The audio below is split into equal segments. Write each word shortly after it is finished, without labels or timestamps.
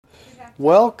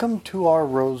Welcome to our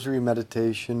Rosary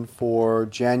Meditation for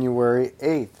January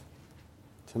 8th.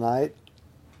 Tonight,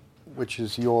 which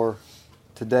is your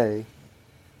today,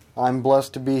 I'm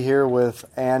blessed to be here with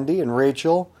Andy and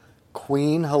Rachel,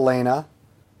 Queen Helena.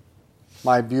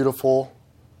 My beautiful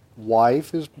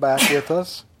wife is back with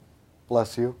us.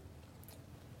 Bless you.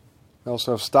 We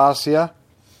also have Stasia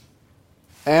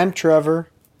and Trevor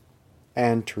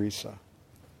and Teresa.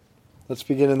 Let's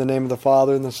begin in the name of the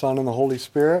Father, and the Son, and the Holy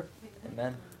Spirit.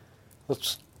 Amen.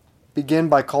 Let's begin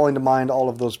by calling to mind all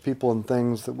of those people and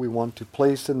things that we want to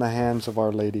place in the hands of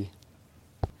Our Lady.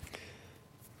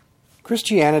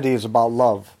 Christianity is about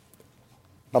love,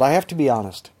 but I have to be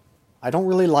honest. I don't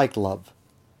really like love.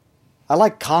 I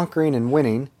like conquering and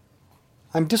winning.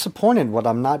 I'm disappointed when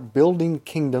I'm not building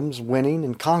kingdoms, winning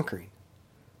and conquering.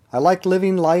 I like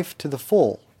living life to the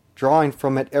full, drawing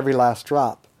from it every last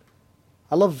drop.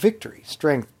 I love victory,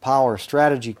 strength, power,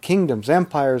 strategy, kingdoms,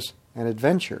 empires, and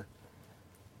adventure.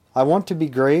 I want to be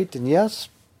great, and yes,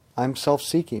 I'm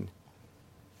self-seeking.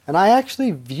 And I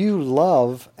actually view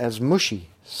love as mushy,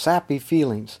 sappy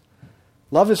feelings.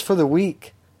 Love is for the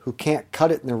weak, who can't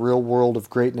cut it in the real world of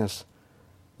greatness.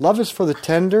 Love is for the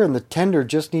tender, and the tender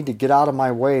just need to get out of my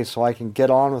way so I can get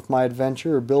on with my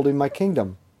adventure or building my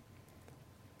kingdom.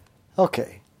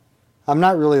 Okay, I'm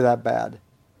not really that bad.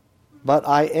 But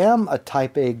I am a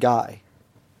type A guy,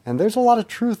 and there's a lot of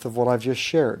truth of what I've just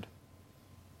shared.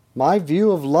 My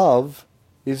view of love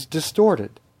is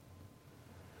distorted.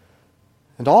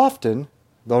 And often,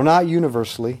 though not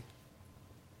universally,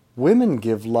 women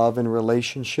give love in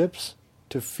relationships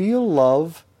to feel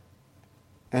love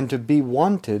and to be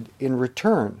wanted in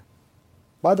return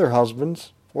by their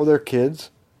husbands or their kids.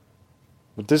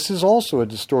 But this is also a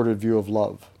distorted view of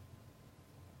love.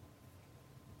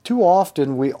 Too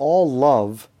often we all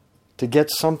love to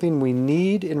get something we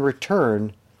need in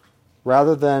return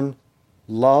rather than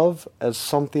love as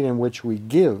something in which we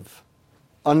give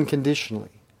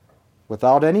unconditionally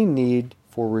without any need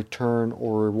for return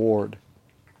or reward.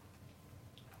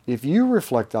 If you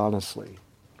reflect honestly,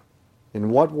 in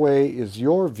what way is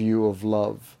your view of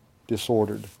love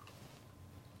disordered?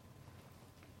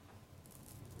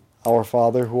 Our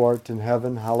Father, who art in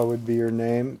heaven, hallowed be your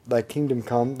name. Thy kingdom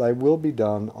come, thy will be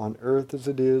done, on earth as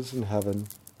it is in heaven.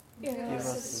 Give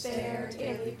us this day our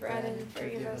daily bread, and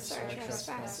forgive us our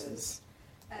trespasses,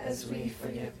 as we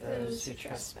forgive those who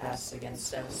trespass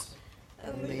against us.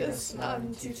 And lead us not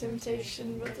into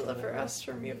temptation, but deliver us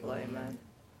from evil. Amen.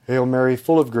 Hail Mary,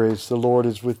 full of grace, the Lord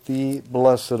is with thee.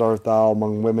 Blessed art thou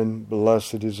among women.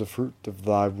 Blessed is the fruit of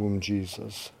thy womb,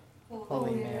 Jesus.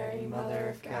 Holy Mary, Mother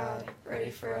of God, pray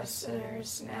for us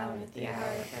sinners, now and at the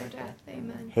hour of our death.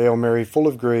 Amen. Hail Mary, full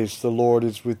of grace, the Lord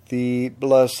is with thee.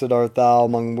 Blessed art thou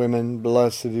among women.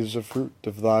 Blessed is the fruit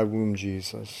of thy womb,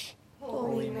 Jesus.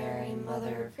 Holy Mary,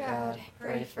 Mother of God,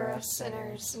 pray for us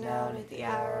sinners, now and at the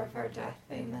hour of our death.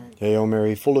 Amen. Hail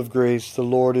Mary, full of grace, the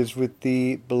Lord is with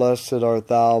thee. Blessed art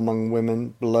thou among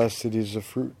women. Blessed is the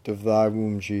fruit of thy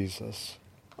womb, Jesus.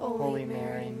 Holy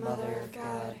Mary, Mother of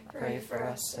God, pray for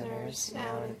us sinners,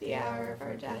 now and at the hour of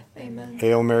our death. Amen.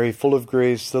 Hail Mary, full of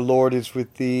grace, the Lord is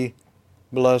with thee.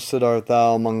 Blessed art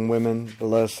thou among women.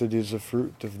 Blessed is the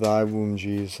fruit of thy womb,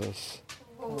 Jesus.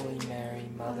 Holy Mary,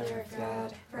 Mother of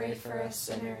God, pray for us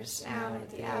sinners, now and at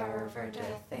the hour of our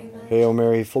death. Amen. Hail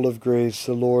Mary, full of grace,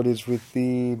 the Lord is with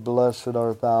thee. Blessed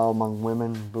art thou among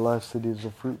women. Blessed is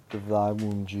the fruit of thy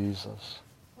womb, Jesus.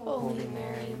 Holy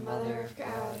Mary, Mother of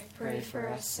God, pray for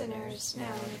us sinners,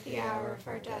 now and at the hour of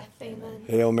our death. Amen.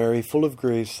 Hail Mary, full of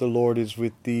grace, the Lord is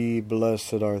with thee.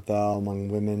 Blessed art thou among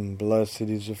women. Blessed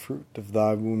is the fruit of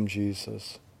thy womb,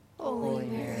 Jesus. Holy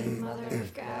Mary, Mother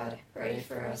of God, pray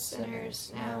for us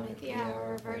sinners, now and at the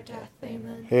hour of our death.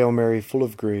 Amen. Hail Mary, full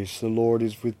of grace, the Lord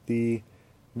is with thee.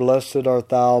 Blessed art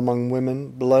thou among women.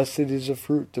 Blessed is the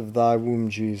fruit of thy womb,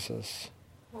 Jesus.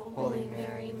 Holy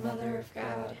Mary, Mother of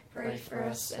God, pray for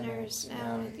us sinners,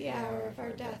 now and at the hour of our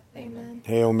death. Amen.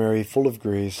 Hail Mary, full of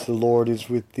grace, the Lord is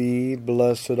with thee.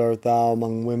 Blessed art thou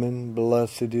among women.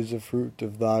 Blessed is the fruit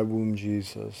of thy womb,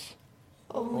 Jesus.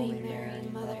 Holy Mary,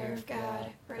 Mother of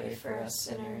God, pray for us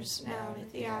sinners, now and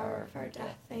at the hour of our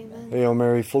death. Amen. Hail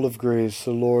Mary, full of grace,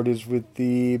 the Lord is with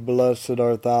thee. Blessed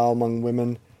art thou among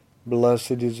women.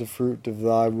 Blessed is the fruit of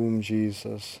thy womb,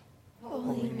 Jesus.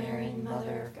 Holy Mary,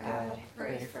 Mother of God,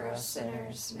 pray for us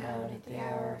sinners, now and at the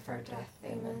hour of our death.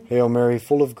 Amen. Hail Mary,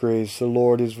 full of grace, the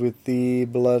Lord is with thee.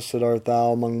 Blessed art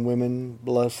thou among women.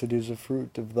 Blessed is the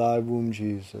fruit of thy womb,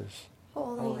 Jesus.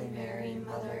 Holy Mary,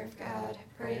 Mother of God,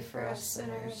 pray for us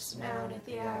sinners, now and at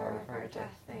the hour of our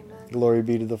death. Amen. Glory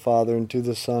be to the Father, and to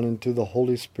the Son, and to the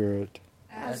Holy Spirit.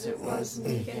 as it was in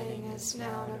the beginning, is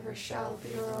now, and ever shall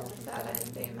be, world without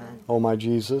end. Amen. O my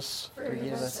Jesus,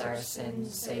 Forgive us our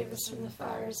sins, save us from the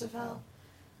fires of hell.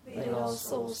 Lead all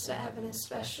souls to heaven,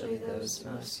 especially those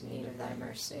most in need of thy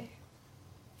mercy.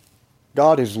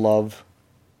 God is love.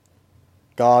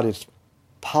 God is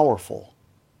powerful,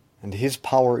 and His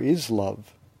power is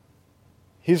love.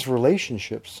 His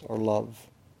relationships are love.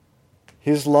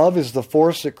 His love is the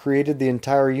force that created the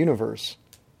entire universe.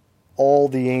 All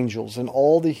the angels and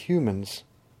all the humans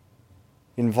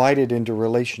invited into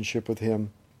relationship with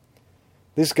Him.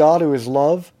 This God who is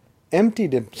love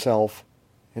emptied Himself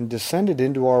and descended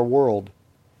into our world.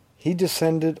 He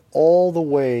descended all the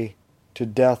way to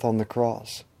death on the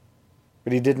cross.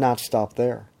 But He did not stop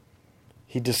there.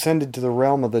 He descended to the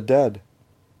realm of the dead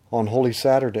on Holy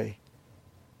Saturday.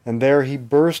 And there He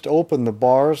burst open the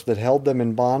bars that held them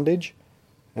in bondage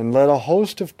and led a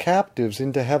host of captives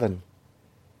into heaven.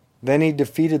 Then He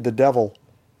defeated the devil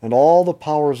and all the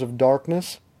powers of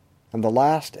darkness and the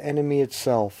last enemy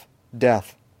itself,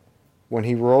 death, when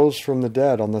He rose from the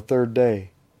dead on the third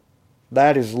day.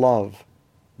 That is love.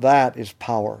 That is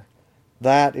power.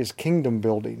 That is kingdom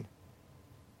building.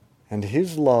 And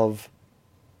His love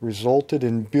resulted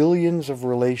in billions of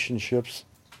relationships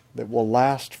that will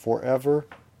last forever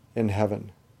in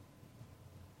heaven.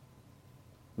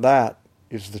 That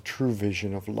is the true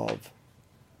vision of love.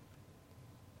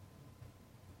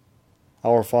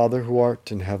 Our Father who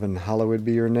art in heaven, hallowed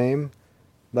be your name.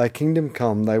 Thy kingdom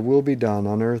come, thy will be done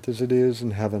on earth as it is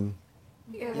in heaven.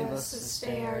 Give us this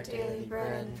day our daily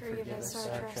bread, and forgive us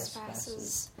our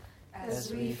trespasses,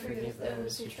 as we forgive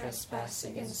those who trespass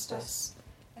against us.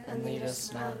 And lead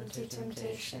us not into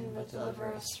temptation, but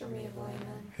deliver us from evil.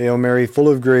 Amen. Hail Mary, full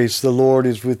of grace, the Lord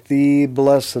is with thee.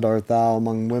 Blessed art thou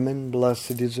among women.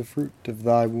 Blessed is the fruit of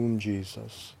thy womb,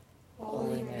 Jesus.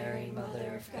 Holy Mary,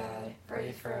 Mother of God,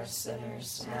 pray for us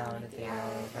sinners, now and at the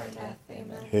hour of our death.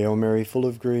 Amen. Hail Mary, full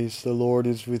of grace, the Lord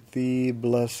is with thee.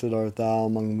 Blessed art thou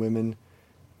among women.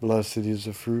 Blessed is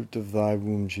the fruit of thy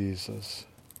womb, Jesus.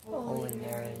 Holy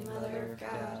Mary, Mother of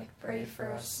God, pray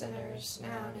for us sinners,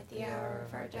 now and at the hour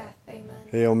of our death. Amen.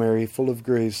 Hail Mary, full of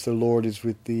grace, the Lord is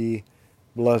with thee.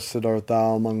 Blessed art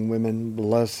thou among women.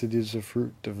 Blessed is the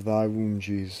fruit of thy womb,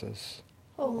 Jesus.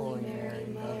 Holy Mary,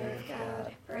 Mother of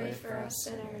God, pray for us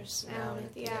sinners, now and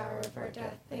at the hour of our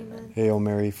death. Amen. Hail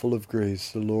Mary, full of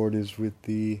grace, the Lord is with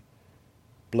thee.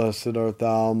 Blessed art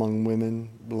thou among women.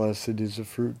 Blessed is the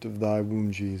fruit of thy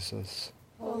womb, Jesus.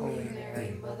 Holy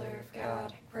Mary, Mother of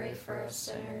God, pray for us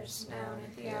sinners, now and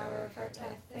at the hour of our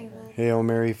death. Amen. Hail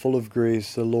Mary, full of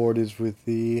grace, the Lord is with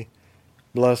thee.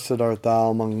 Blessed art thou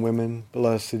among women.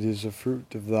 Blessed is the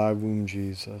fruit of thy womb,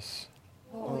 Jesus.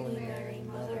 Holy Mary,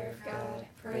 Mother of God,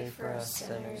 pray for us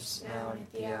sinners, now and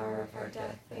at the hour of our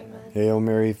death. Amen. Hail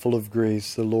Mary, full of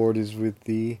grace, the Lord is with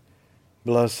thee.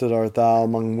 Blessed art thou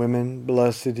among women.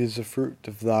 Blessed is the fruit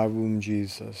of thy womb,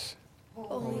 Jesus.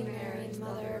 Holy Mary,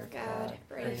 Mother of God,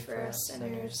 pray for us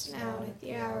sinners, now and at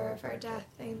the hour of our death.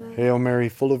 Amen. Hail Mary,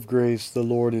 full of grace, the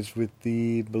Lord is with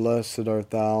thee. Blessed art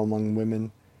thou among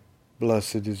women.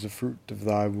 Blessed is the fruit of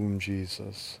thy womb,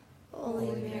 Jesus.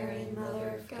 Holy Mary,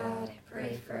 Mother of God,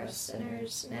 pray for us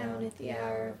sinners, now and at the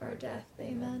hour of our death.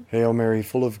 Amen. Hail Mary,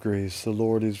 full of grace, the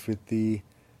Lord is with thee.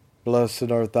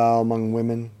 Blessed art thou among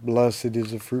women. Blessed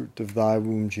is the fruit of thy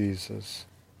womb, Jesus.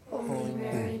 Holy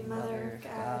Mary, Mother of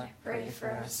God, pray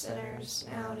for us sinners,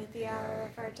 now and at the hour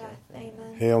of our death.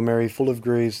 Amen. Hail Mary, full of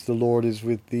grace, the Lord is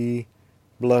with thee.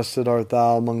 Blessed art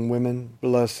thou among women.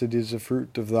 Blessed is the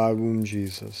fruit of thy womb,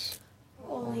 Jesus.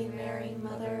 Holy Mary,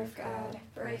 Mother of God,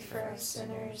 pray for us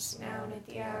sinners, now and at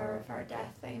the hour of our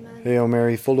death. Amen. Hail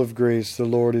Mary, full of grace, the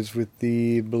Lord is with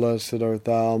thee. Blessed art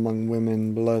thou among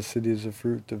women. Blessed is the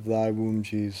fruit of thy womb,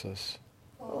 Jesus.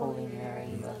 Holy Mary,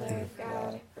 Mother of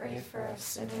God, pray for us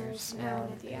sinners, now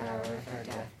and at the hour of our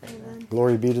death. Amen.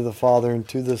 Glory be to the Father, and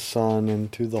to the Son,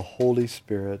 and to the Holy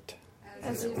Spirit.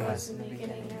 As it was in the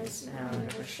beginning, is now,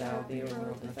 and ever shall be,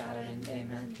 world without end.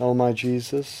 Amen. O my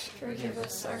Jesus, Forgive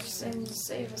us our sins,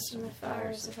 save us from the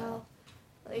fires of hell.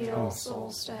 Lead all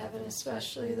souls to heaven,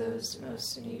 especially those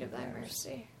most in need of thy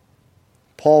mercy.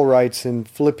 Paul writes in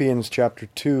Philippians chapter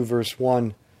 2, verse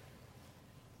 1,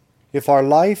 if our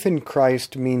life in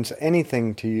Christ means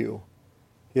anything to you,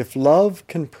 if love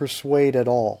can persuade at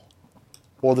all,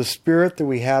 or the spirit that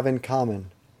we have in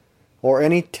common, or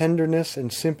any tenderness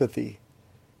and sympathy,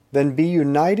 then be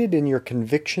united in your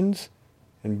convictions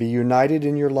and be united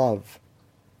in your love,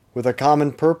 with a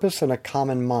common purpose and a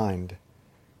common mind.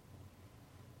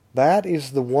 That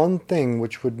is the one thing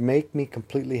which would make me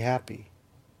completely happy.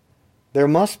 There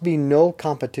must be no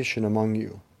competition among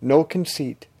you, no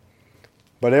conceit.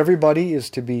 But everybody is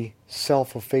to be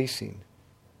self-effacing.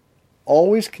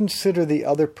 Always consider the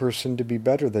other person to be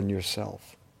better than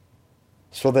yourself,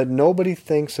 so that nobody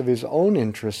thinks of his own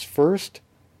interests first,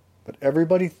 but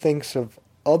everybody thinks of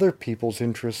other people's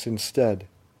interests instead.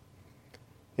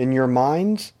 In your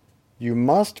minds, you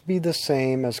must be the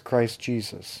same as Christ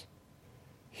Jesus.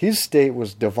 His state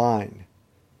was divine,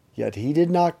 yet he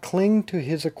did not cling to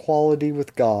his equality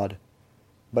with God,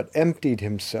 but emptied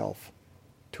himself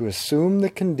to assume the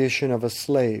condition of a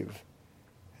slave,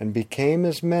 and became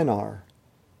as men are.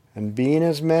 And being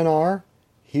as men are,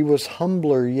 he was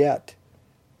humbler yet,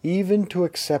 even to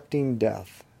accepting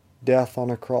death, death on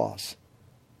a cross.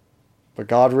 But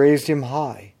God raised him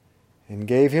high, and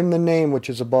gave him the name which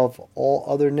is above all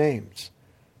other names,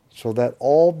 so that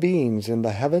all beings in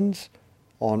the heavens,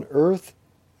 on earth,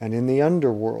 and in the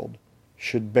underworld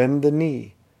should bend the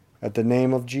knee at the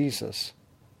name of Jesus,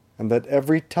 and that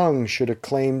every tongue should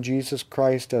acclaim Jesus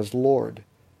Christ as Lord,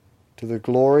 to the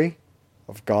glory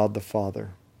of God the Father.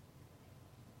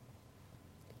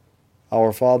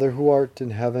 Our Father, who art in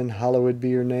heaven, hallowed be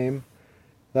your name.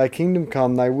 Thy kingdom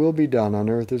come, thy will be done on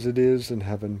earth as it is in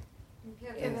heaven.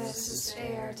 Give us this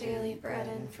day our daily bread,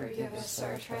 and forgive us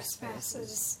our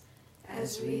trespasses,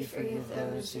 as we forgive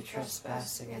those who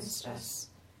trespass against us.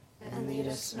 And lead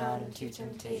us not into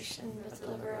temptation, but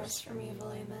deliver us from evil.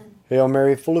 Amen. Hail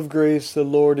Mary, full of grace, the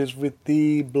Lord is with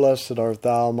thee. Blessed art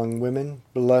thou among women.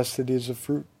 Blessed is the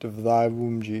fruit of thy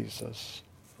womb, Jesus.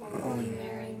 Holy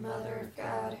Mary, Mother of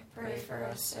God, pray for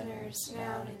us sinners,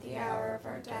 now and at the hour of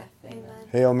our death. Amen.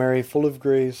 Hail Mary, full of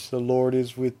grace, the Lord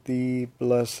is with thee.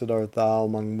 Blessed art thou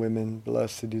among women.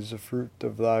 Blessed is the fruit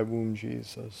of thy womb,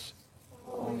 Jesus.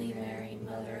 Holy Mary,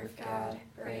 Mother of God,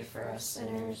 pray for us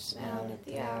sinners, now and at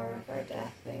the hour of our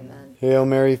death. Amen. Hail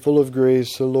Mary, full of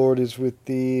grace, the Lord is with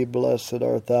thee. Blessed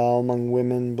art thou among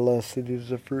women. Blessed is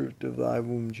the fruit of thy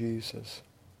womb, Jesus.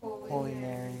 Holy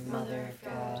Mary, Mother of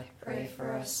God, pray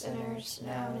for us sinners,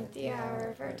 now and at the hour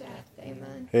of our death.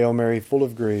 Amen. Hail Mary, full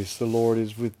of grace, the Lord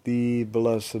is with thee.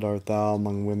 Blessed art thou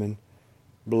among women.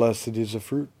 Blessed is the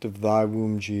fruit of thy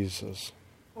womb, Jesus.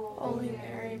 Holy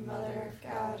Mary, Mother of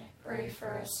God, pray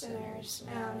for us sinners,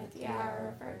 now and at the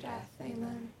hour of our death.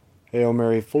 Amen. Hail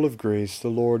Mary, full of grace, the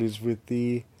Lord is with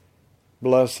thee.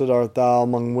 Blessed art thou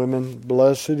among women.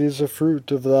 Blessed is the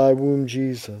fruit of thy womb,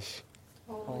 Jesus.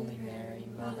 Holy Mary,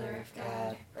 Mother of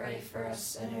God, pray for us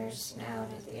sinners, now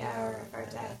and at the hour of our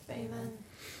death. Amen.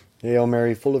 Hail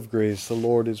Mary, full of grace, the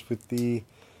Lord is with thee.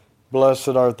 Blessed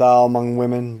art thou among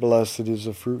women. Blessed is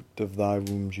the fruit of thy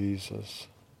womb, Jesus.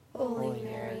 Holy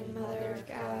Mary, Mother of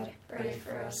God, pray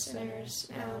for us sinners,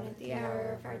 now and at the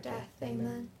hour of our death.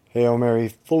 Amen. Hail Mary,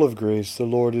 full of grace, the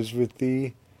Lord is with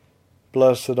thee.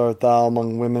 Blessed art thou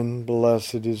among women.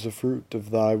 Blessed is the fruit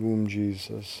of thy womb,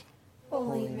 Jesus.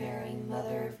 Holy Mary,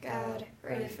 Mother of God,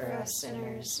 pray for us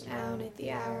sinners, now and at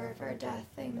the hour of our death.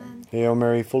 Amen. Hail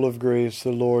Mary, full of grace,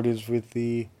 the Lord is with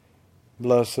thee.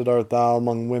 Blessed art thou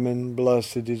among women.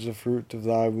 Blessed is the fruit of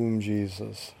thy womb,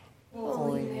 Jesus.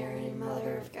 Holy Mary,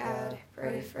 Mother of God,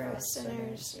 pray for us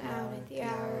sinners, now and at the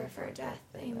hour of our death.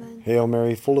 Amen. Hail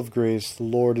Mary, full of grace, the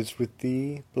Lord is with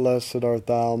thee. Blessed art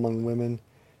thou among women.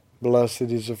 Blessed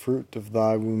is the fruit of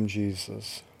thy womb,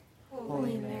 Jesus.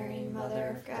 Holy Mary,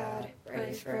 Mother of God,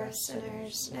 pray for us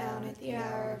sinners, now and at the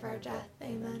hour of our death.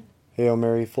 Amen. Hail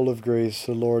Mary, full of grace,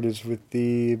 the Lord is with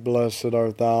thee. Blessed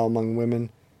art thou among women.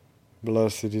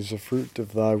 Blessed is the fruit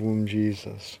of thy womb,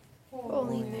 Jesus.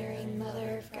 Holy Mary,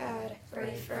 Mother of God,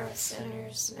 pray for us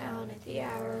sinners, now and at the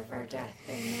hour of our death.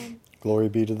 Amen. Glory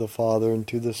be to the Father, and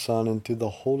to the Son, and to the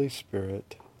Holy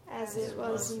Spirit. As it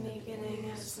was in the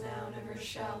beginning, as now, and ever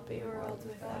shall be, world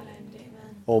without end.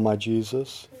 Amen. O my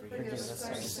Jesus, Forgive us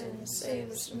our sins,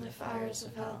 save us from the fires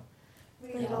of hell.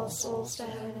 Lead all souls to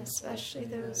heaven, especially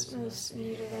those most in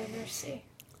need of thy mercy.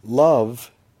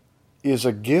 love is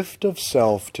a gift of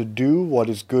self to do what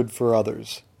is good for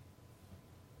others.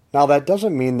 Now, that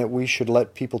doesn't mean that we should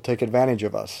let people take advantage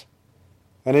of us.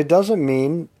 And it doesn't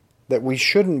mean that we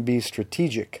shouldn't be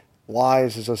strategic,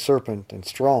 wise as a serpent, and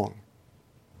strong.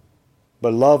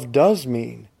 But love does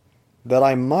mean that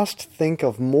I must think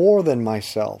of more than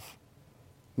myself,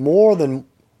 more than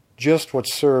just what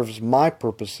serves my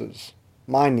purposes,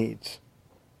 my needs.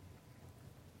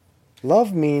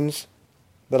 Love means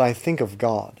that I think of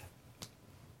God,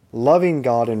 loving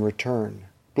God in return,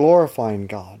 glorifying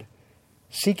God,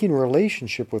 seeking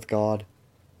relationship with God,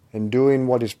 and doing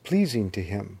what is pleasing to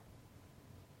Him.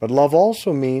 But love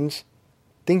also means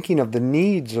thinking of the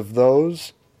needs of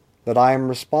those that I am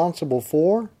responsible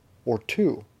for or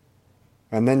to,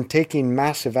 and then taking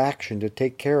massive action to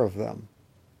take care of them.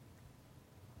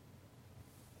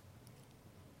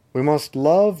 We must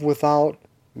love without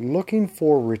looking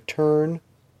for return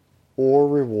or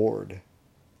reward.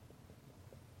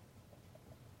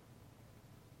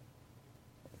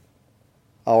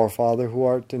 Our Father, who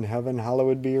art in heaven,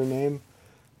 hallowed be your name.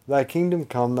 Thy kingdom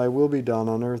come, thy will be done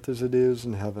on earth as it is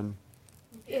in heaven.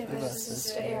 Give us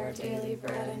this day our daily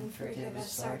bread, and forgive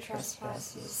us our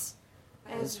trespasses,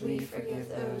 as we forgive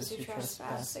those who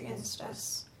trespass against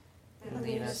us. And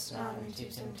lead us not into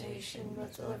temptation,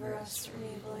 but deliver us from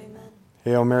evil. Amen.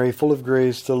 Hail Mary, full of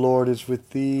grace, the Lord is with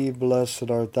thee. Blessed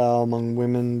art thou among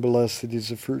women, blessed is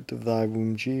the fruit of thy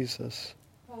womb, Jesus.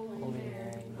 Holy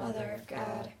Mary, Mother of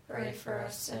God, pray for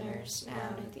us sinners,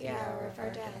 now and at the hour of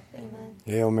our death. Amen.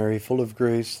 Hail Mary, full of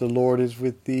grace, the Lord is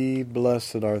with thee.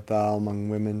 Blessed art thou among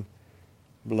women,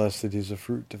 blessed is the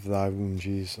fruit of thy womb,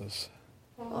 Jesus.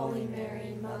 Holy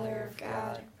Mary, Mother of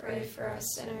God, pray for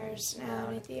us sinners, now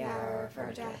and at the hour of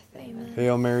our death. Amen.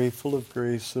 Hail Mary, full of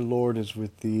grace, the Lord is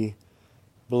with thee.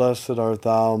 Blessed art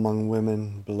thou among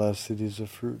women, blessed is the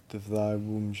fruit of thy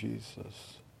womb,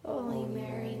 Jesus. Holy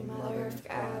Mary, Mother of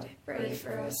God, pray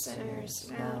for us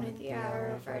sinners, now and at the hour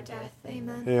of our death.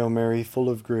 Amen. Hail Mary, full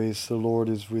of grace, the Lord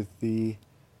is with thee.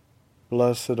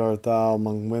 Blessed art thou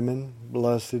among women,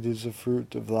 blessed is the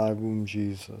fruit of thy womb,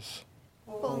 Jesus.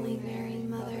 Holy Mary,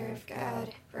 Mother of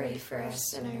God, pray for us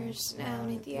sinners, now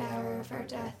and at the hour of our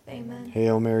death. Amen.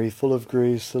 Hail Mary, full of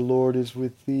grace, the Lord is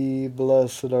with thee.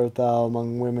 Blessed art thou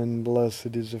among women,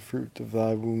 blessed is the fruit of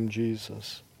thy womb,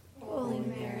 Jesus. Holy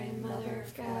Mary, Mother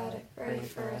of God, pray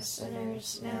for us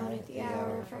sinners, now and at the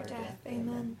hour of our death.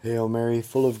 Amen. Hail Mary,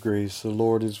 full of grace, the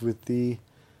Lord is with thee.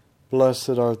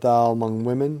 Blessed art thou among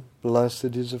women,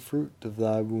 blessed is the fruit of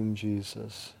thy womb,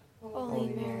 Jesus.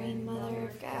 Holy Mary, Mother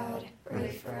of God,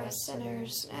 pray for us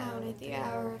sinners, now and at the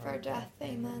hour of our death.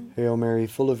 Amen. Hail Mary,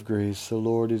 full of grace, the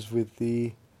Lord is with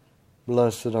thee.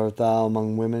 Blessed art thou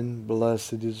among women,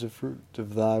 blessed is the fruit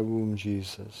of thy womb,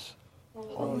 Jesus.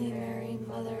 Holy Mary,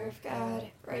 Mother of God,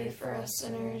 pray for us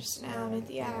sinners, now and at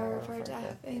the hour of our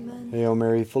death. Amen. Hail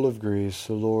Mary, full of grace,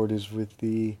 the Lord is with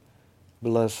thee.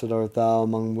 Blessed art thou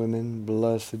among women,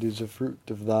 blessed is the fruit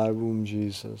of thy womb,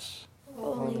 Jesus.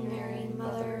 Holy Mary,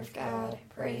 Mother of God,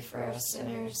 pray for us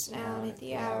sinners, now and at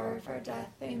the hour of our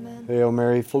death. Amen. Hail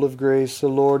Mary, full of grace, the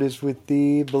Lord is with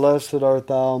thee. Blessed art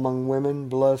thou among women,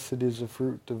 blessed is the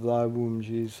fruit of thy womb,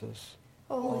 Jesus.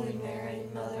 Holy Mary,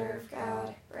 Mother of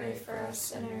God, pray for us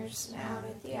sinners, now and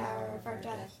at the hour of our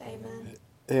death. Amen.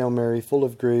 Hail Mary, full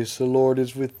of grace, the Lord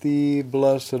is with thee.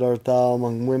 Blessed art thou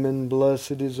among women,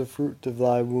 blessed is the fruit of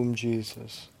thy womb,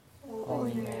 Jesus.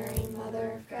 Holy Mary,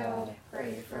 Mother of God,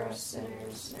 pray for us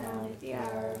sinners, now and at the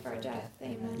hour of our death.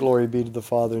 Amen. Glory be to the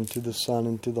Father, and to the Son,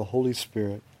 and to the Holy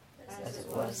Spirit. As it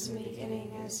was in the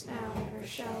beginning, as now, and ever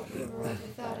shall be, world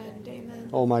without end. Amen.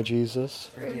 O my Jesus,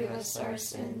 Forgive us our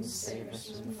sins, save us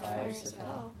from the fires of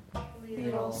hell.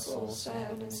 Lead all souls to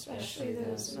heaven, especially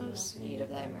those most in need of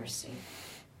thy mercy.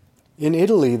 in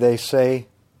Italy they say,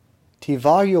 Ti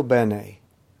voglio bene,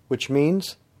 which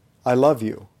means, I love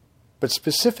you. But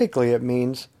specifically it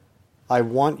means, I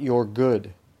want your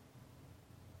good.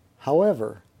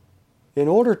 However, in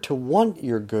order to want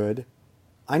your good,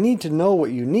 I need to know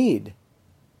what you need.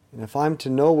 And if I'm to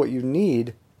know what you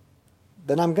need,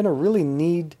 then I'm going to really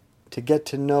need to get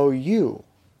to know you,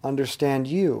 understand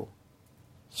you,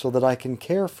 so that I can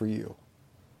care for you.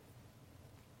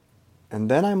 And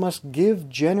then I must give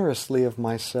generously of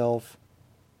myself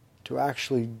to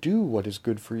actually do what is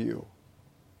good for you.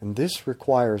 And this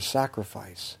requires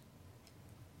sacrifice.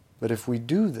 But if we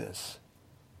do this,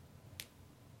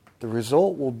 the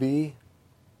result will be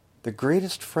the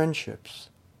greatest friendships,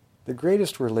 the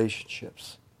greatest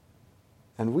relationships,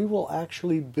 and we will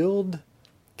actually build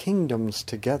kingdoms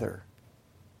together.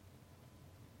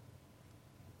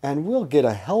 And we'll get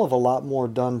a hell of a lot more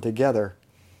done together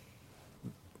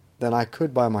than I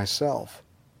could by myself.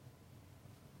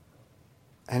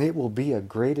 And it will be a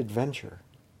great adventure.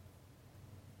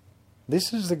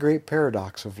 This is the great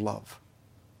paradox of love.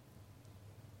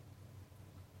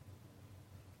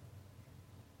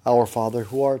 Our Father,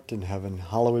 who art in heaven,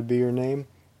 hallowed be your name.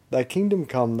 Thy kingdom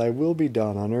come, thy will be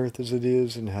done on earth as it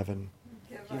is in heaven.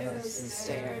 Give us this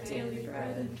day our daily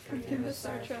bread, and forgive us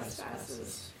our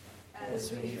trespasses,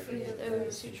 as we forgive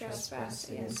those who trespass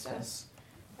against us.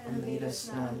 And lead us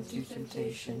not into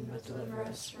temptation, but deliver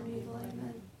us from evil.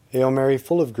 Amen. Hail Mary,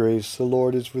 full of grace, the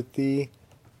Lord is with thee.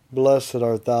 Blessed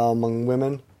art thou among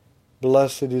women.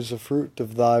 Blessed is the fruit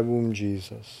of thy womb,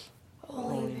 Jesus.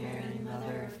 Holy Mary,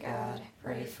 Mother of God,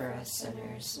 pray for us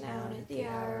sinners, now and at the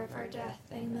hour of our death.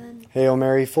 Amen. Hail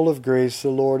Mary, full of grace, the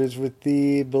Lord is with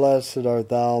thee. Blessed art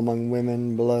thou among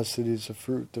women. Blessed is the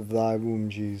fruit of thy womb,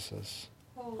 Jesus.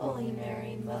 Holy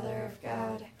Mary, Mother of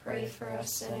God, pray for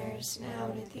us sinners,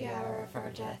 now and at the hour of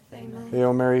our death. Amen.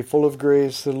 Hail Mary, full of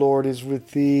grace, the Lord is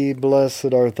with thee.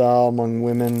 Blessed art thou among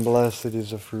women. Blessed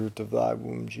is the fruit of thy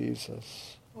womb,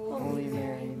 Jesus. Holy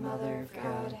Mary, Mother of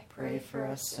God, pray for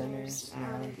us sinners,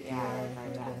 now and at the hour of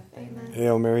our death. Amen.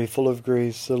 Hail Mary, full of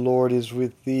grace, the Lord is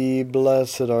with thee.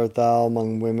 Blessed art thou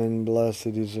among women. Blessed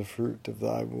is the fruit of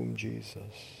thy womb, Jesus.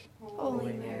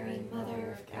 Holy Mary,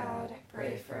 Mother of God,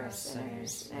 pray for us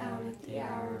sinners, now and at the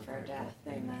hour of our death.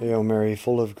 Amen. Hail Mary,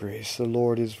 full of grace, the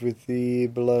Lord is with thee.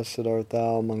 Blessed art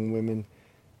thou among women.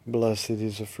 Blessed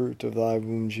is the fruit of thy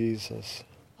womb, Jesus.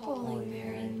 Holy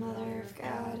Mary, Mother of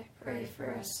God, pray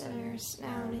for us sinners,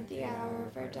 now and at the hour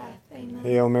of our death. Amen.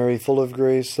 Hail Mary, full of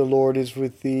grace, the Lord is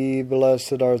with thee.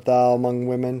 Blessed art thou among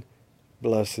women.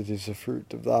 Blessed is the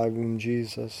fruit of thy womb,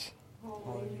 Jesus.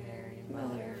 Holy Mary,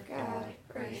 Mother of God,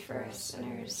 pray for us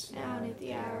sinners, now and at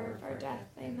the hour of our death.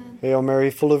 Amen. Hail Mary,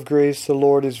 full of grace, the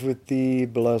Lord is with thee.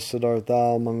 Blessed art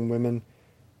thou among women.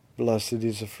 Blessed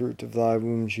is the fruit of thy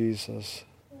womb, Jesus.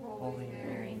 Holy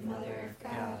Mary, Mother of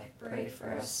God, pray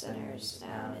for us sinners,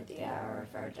 now and at the hour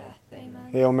of our death.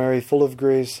 Amen. Hail Mary, full of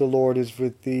grace, the Lord is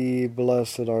with thee.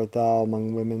 Blessed art thou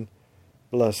among women.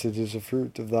 Blessed is the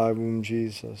fruit of thy womb,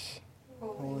 Jesus.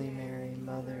 Holy Mary,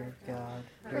 Mother of God,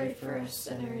 Pray for us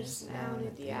sinners, now and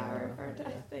at the hour of our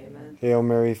death. Amen. Hail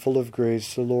Mary, full of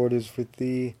grace, the Lord is with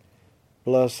thee.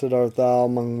 Blessed art thou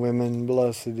among women.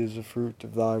 Blessed is the fruit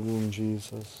of thy womb,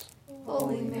 Jesus.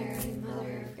 Holy Mary,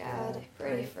 Mother of God,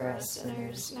 pray for us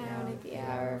sinners, now and at the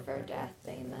hour of our death.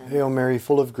 Amen. Hail Mary,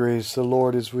 full of grace, the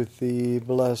Lord is with thee.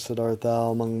 Blessed art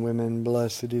thou among women.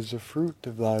 Blessed is the fruit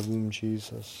of thy womb,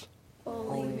 Jesus.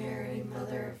 Holy Mary,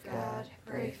 Mother of God,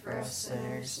 pray for us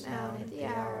sinners, now and at the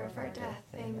hour of our death.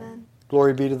 Amen.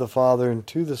 Glory be to the Father, and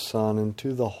to the Son, and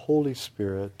to the Holy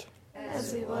Spirit.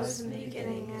 As it was in the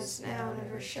beginning, is now, and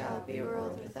ever shall be,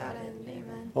 world without end.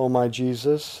 Amen. O my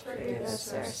Jesus, Forgive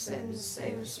us our sins,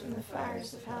 save us from the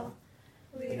fires of hell.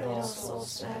 Lead all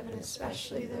souls to heaven,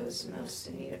 especially those most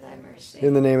in need of thy mercy.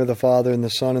 in the name of the Father, and the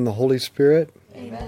Son, and the Holy Spirit.